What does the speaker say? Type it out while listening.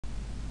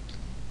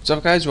What's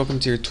up guys, welcome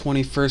to your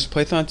 21st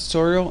Python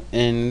tutorial.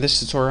 In this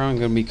tutorial I'm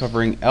going to be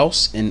covering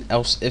else and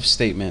else if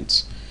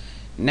statements.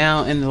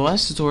 Now in the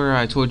last tutorial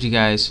I told you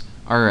guys,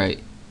 alright,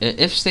 an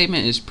if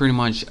statement is pretty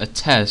much a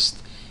test,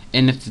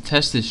 and if the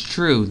test is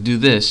true, do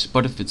this,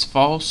 but if it's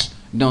false,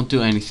 don't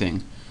do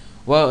anything.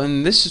 Well,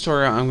 in this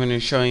tutorial I'm going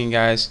to show you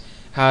guys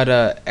how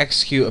to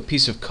execute a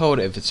piece of code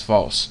if it's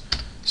false.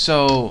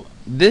 So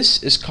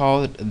this is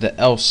called the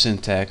else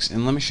syntax,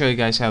 and let me show you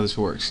guys how this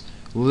works.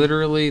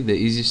 Literally the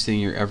easiest thing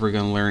you're ever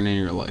going to learn in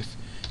your life.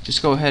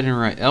 Just go ahead and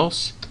write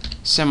else,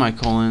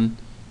 semicolon,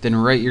 then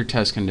write your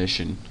test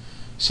condition.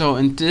 So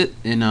in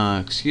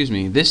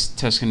this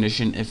test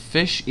condition, if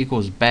fish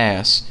equals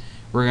bass,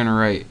 we're going to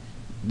write,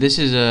 this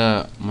is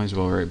a, might as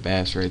well write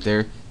bass right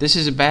there. This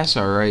is a bass,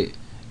 alright.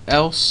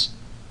 Else,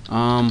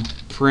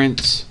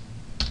 print,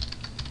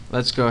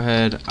 let's go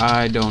ahead,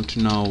 I don't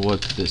know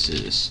what this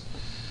is.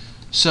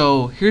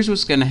 So here's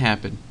what's going to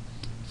happen.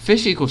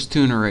 Fish equals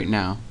tuna right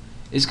now.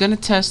 It's going to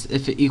test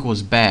if it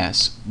equals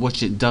bass,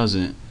 which it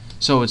doesn't.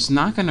 So it's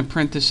not going to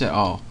print this at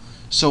all.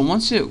 So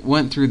once it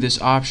went through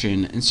this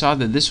option and saw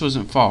that this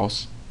wasn't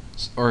false,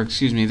 or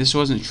excuse me, this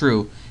wasn't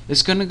true,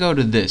 it's going to go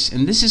to this.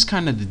 And this is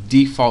kind of the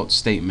default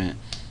statement.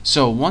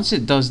 So once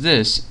it does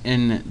this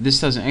and this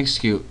doesn't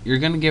execute, you're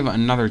going to give it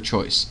another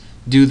choice.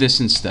 Do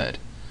this instead.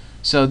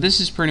 So this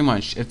is pretty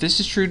much, if this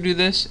is true, do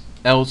this,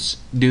 else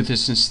do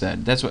this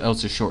instead. That's what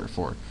else is short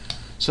for.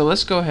 So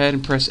let's go ahead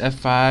and press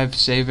F5,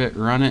 save it,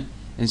 run it,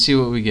 and see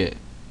what we get.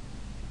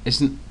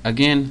 It's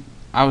again,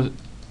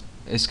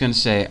 it's gonna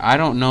say I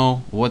don't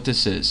know what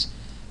this is.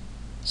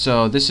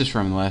 So this is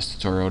from the last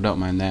tutorial, don't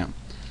mind that.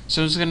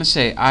 So it's gonna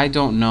say I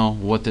don't know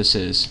what this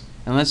is,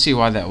 and let's see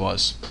why that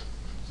was.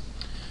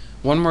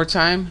 One more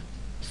time,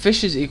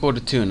 fish is equal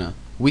to tuna.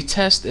 We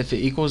test if it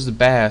equals the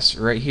bass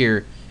right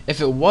here.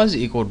 If it was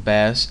equal to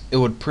bass, it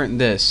would print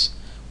this,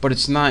 but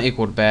it's not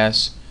equal to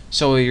bass,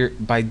 so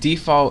by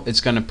default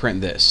it's gonna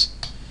print this.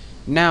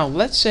 Now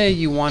let's say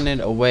you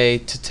wanted a way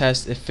to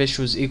test if fish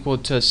was equal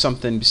to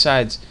something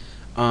besides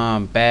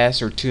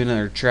bass or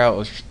tuna or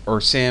trout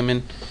or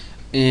salmon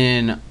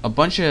in a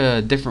bunch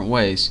of different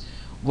ways.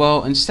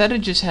 Well, instead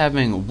of just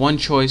having one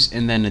choice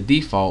and then a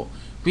default,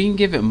 we can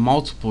give it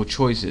multiple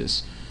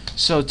choices.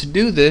 So to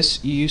do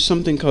this, you use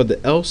something called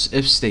the else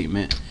if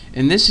statement,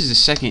 and this is the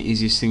second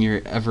easiest thing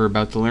you're ever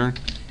about to learn.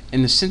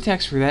 And the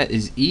syntax for that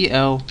is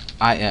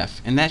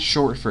elif, and that's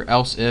short for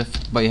else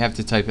if, but you have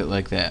to type it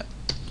like that.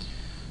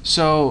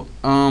 So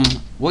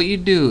what you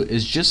do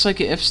is, just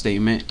like an if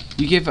statement,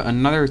 you give it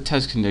another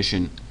test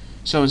condition.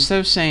 So instead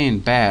of saying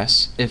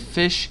bass, if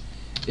fish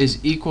is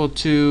equal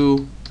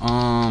to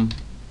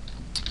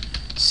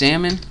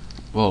salmon,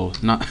 well,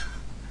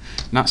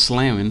 not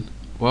slamming,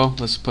 well,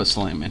 let's put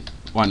slamming,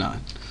 why not?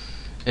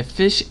 If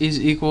fish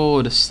is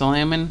equal to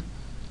slamming,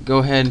 go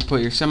ahead and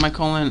put your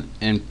semicolon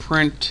and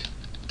print,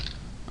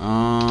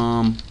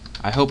 I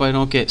hope I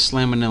don't get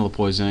salmonella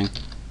poisoning.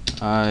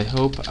 I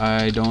hope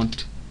I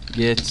don't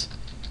get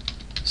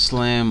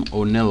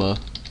salmonella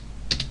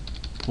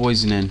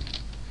poisoning.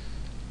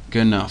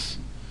 Good enough.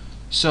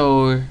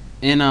 So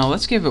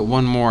let's give it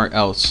one more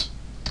else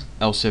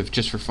if,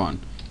 just for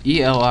fun.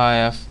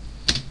 elif,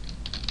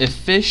 if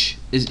fish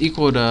is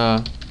equal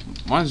to,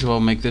 might as well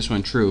make this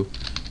one true,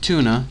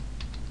 tuna,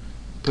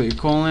 put your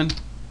colon.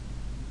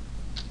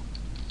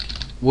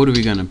 What are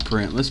we gonna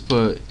print? Let's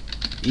put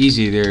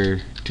easy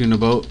there, tuna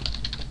boat.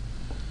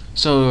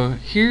 So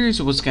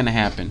here's what's gonna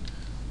happen.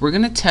 We're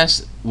going to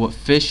test what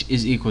fish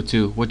is equal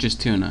to, which is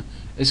tuna.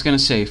 It's going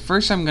to say,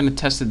 first I'm going to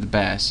test it the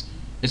bass.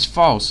 It's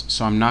false,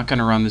 so I'm not going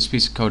to run this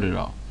piece of code at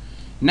all.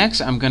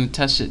 Next, I'm going to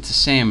test it to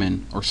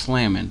salmon or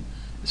slammin'.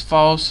 It's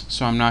false,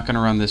 so I'm not going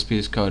to run this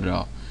piece of code at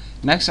all.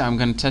 Next, I'm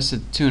going to test it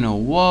to tuna.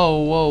 Whoa,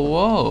 whoa,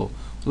 whoa.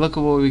 Look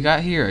at what we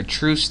got here, a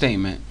true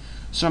statement.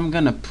 So I'm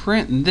going to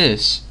print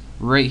this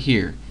right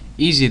here.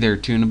 Easy there,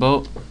 tuna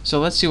boat.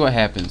 So let's see what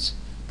happens.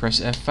 Press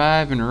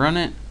F5 and run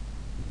it.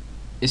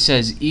 It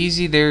says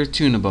easy there,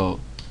 tuna boat.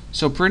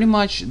 So pretty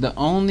much the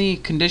only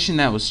condition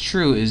that was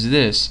true is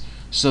this.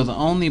 So the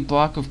only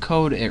block of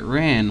code it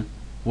ran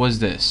was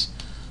this.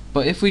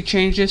 But if we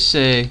change this,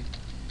 say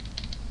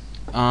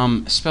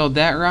spelled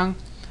that wrong,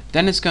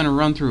 then it's going to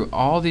run through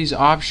all these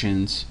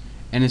options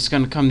and it's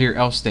going to come to your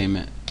else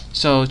statement.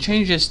 So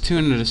change this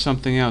tuna to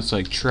something else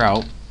like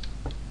trout,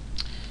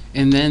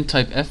 and then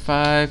type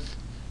F5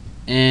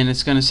 and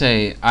it's going to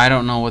say I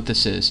don't know what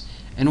this is.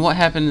 And what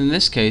happened in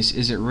this case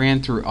is it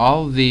ran through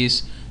all of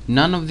these.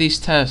 None of these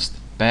tests,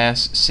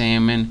 bass,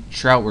 salmon,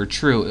 trout, were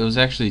true. It was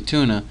actually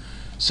tuna,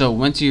 so it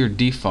went to your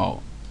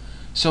default.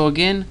 So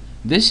again,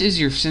 this is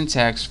your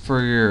syntax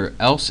for your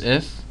else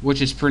if,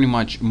 which is pretty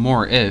much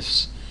more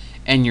ifs,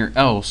 and your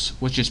else,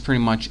 which is pretty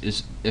much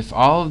is if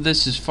all of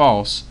this is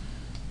false,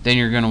 then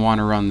you're going to want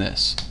to run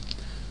this.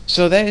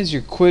 So that is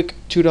your quick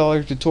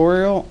 $2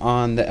 tutorial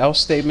on the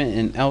else statement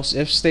and else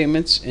if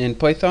statements in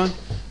Python.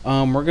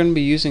 We're going to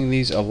be using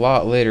these a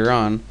lot later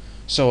on,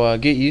 so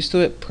get used to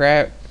it.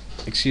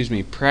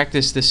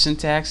 Practice the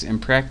syntax and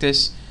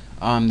practice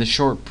the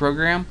short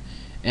program,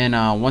 And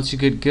once you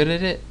get good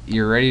at it,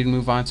 you're ready to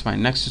move on to my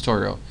next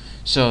tutorial.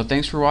 So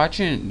thanks for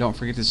watching. Don't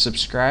forget to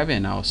subscribe,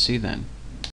 and I'll see you then.